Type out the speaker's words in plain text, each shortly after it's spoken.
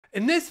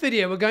In this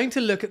video, we're going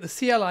to look at the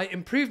CLI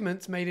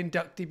improvements made in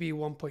DuckDB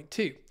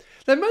 1.2.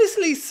 They're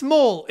mostly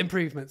small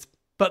improvements,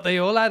 but they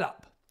all add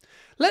up.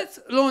 Let's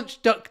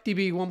launch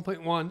DuckDB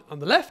 1.1 on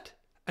the left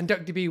and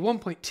DuckDB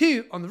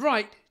 1.2 on the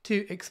right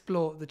to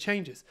explore the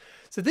changes.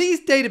 So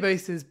these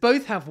databases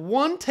both have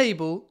one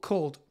table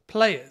called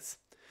players.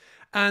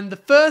 And the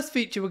first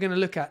feature we're going to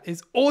look at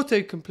is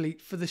autocomplete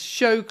for the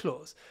show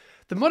clause.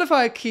 The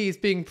modifier keys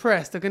being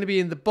pressed are going to be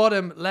in the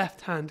bottom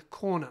left-hand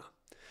corner.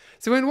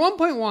 So in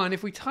 1.1,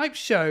 if we type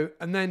show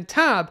and then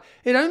tab,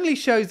 it only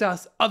shows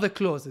us other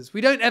clauses.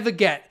 We don't ever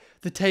get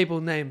the table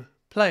name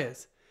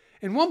players.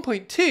 In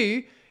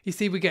 1.2, you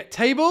see we get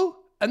table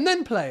and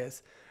then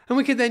players, and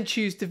we can then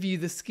choose to view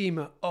the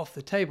schema of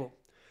the table.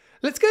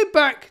 Let's go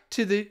back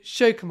to the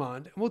show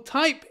command and we'll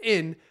type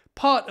in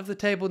part of the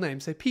table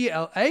name, so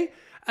PLA,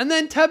 and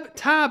then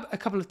tab a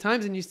couple of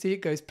times and you see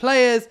it goes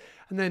players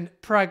and then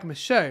pragma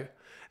show.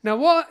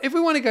 Now if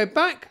we want to go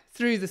back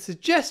through the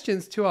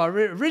suggestions to our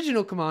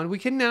original command, we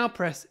can now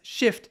press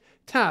Shift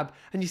Tab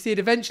and you see it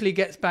eventually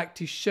gets back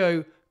to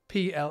show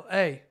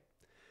PLA.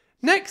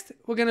 Next,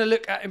 we're going to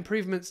look at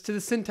improvements to the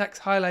syntax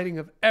highlighting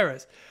of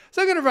errors.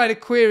 So I'm going to write a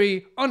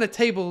query on a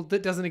table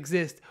that doesn't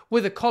exist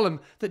with a column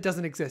that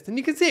doesn't exist. And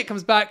you can see it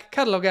comes back,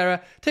 catalog error,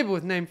 table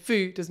with name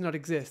foo does not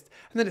exist.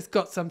 And then it's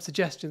got some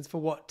suggestions for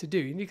what to do.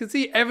 And you can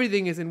see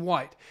everything is in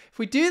white. If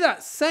we do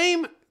that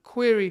same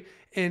query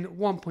in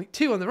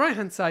 1.2 on the right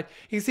hand side,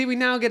 you can see we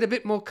now get a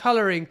bit more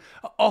coloring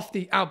off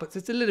the output. So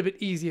it's a little bit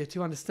easier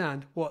to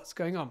understand what's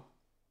going on.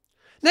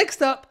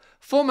 Next up,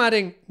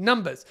 formatting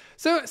numbers.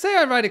 So say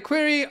I write a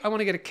query, I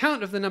want to get a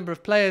count of the number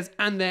of players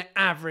and their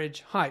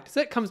average height. So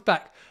it comes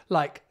back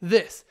like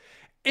this.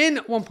 In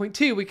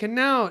 1.2, we can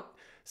now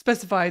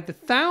specify the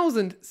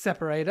thousand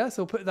separator,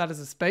 so we'll put that as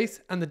a space,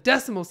 and the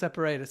decimal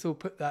separator, so we'll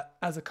put that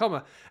as a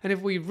comma. And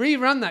if we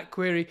rerun that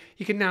query,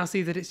 you can now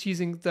see that it's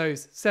using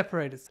those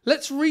separators.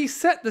 Let's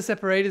reset the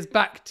separators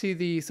back to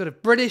the sort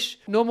of British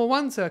normal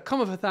one, so a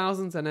comma for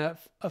thousands and a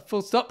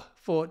full stop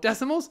for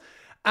decimals.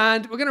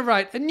 And we're going to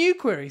write a new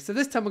query. So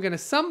this time we're going to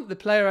sum the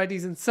player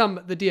IDs and sum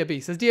the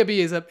DRB. So DRB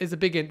is a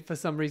big int for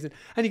some reason.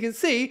 And you can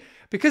see,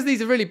 because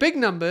these are really big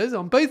numbers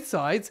on both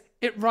sides,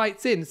 it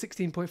writes in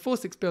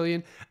 16.46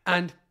 billion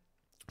and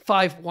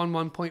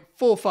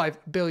 511.45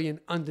 billion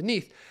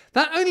underneath.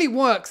 That only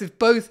works if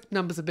both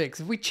numbers are big.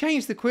 So if we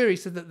change the query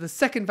so that the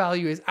second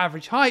value is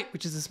average height,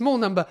 which is a small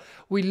number,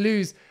 we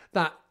lose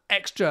that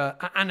extra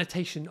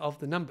annotation of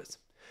the numbers.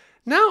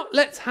 Now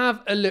let's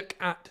have a look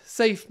at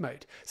safe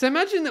mode. So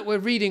imagine that we're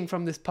reading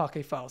from this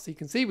Parquet file. So you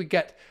can see we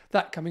get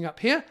that coming up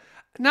here.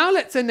 Now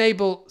let's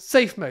enable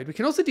safe mode. We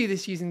can also do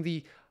this using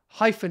the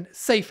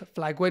 -safe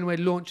flag when we're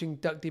launching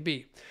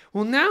DuckDB.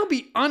 We'll now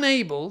be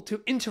unable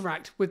to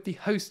interact with the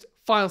host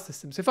file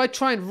system. So if I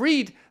try and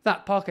read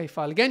that Parquet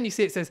file again, you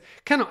see it says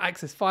cannot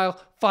access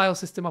file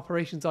system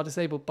operations are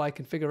disabled by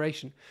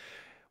configuration.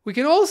 We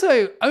can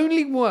also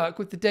only work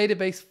with the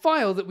database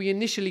file that we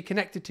initially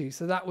connected to.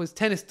 So that was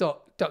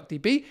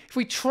tennis.duckdb. If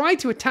we try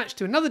to attach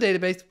to another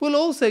database, we'll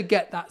also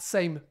get that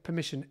same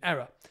permission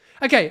error.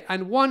 Okay,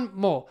 and one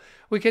more.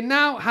 We can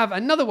now have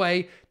another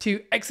way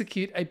to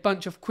execute a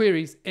bunch of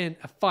queries in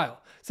a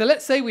file. So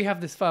let's say we have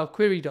this file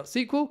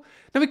query.sql.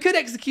 Now we could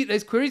execute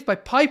those queries by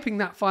piping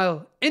that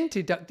file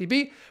into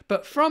DuckDB,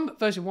 but from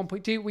version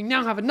 1.2, we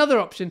now have another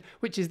option,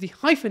 which is the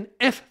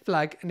 -f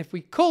flag. And if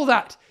we call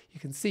that, you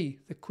can see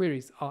the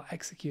queries are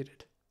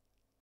executed.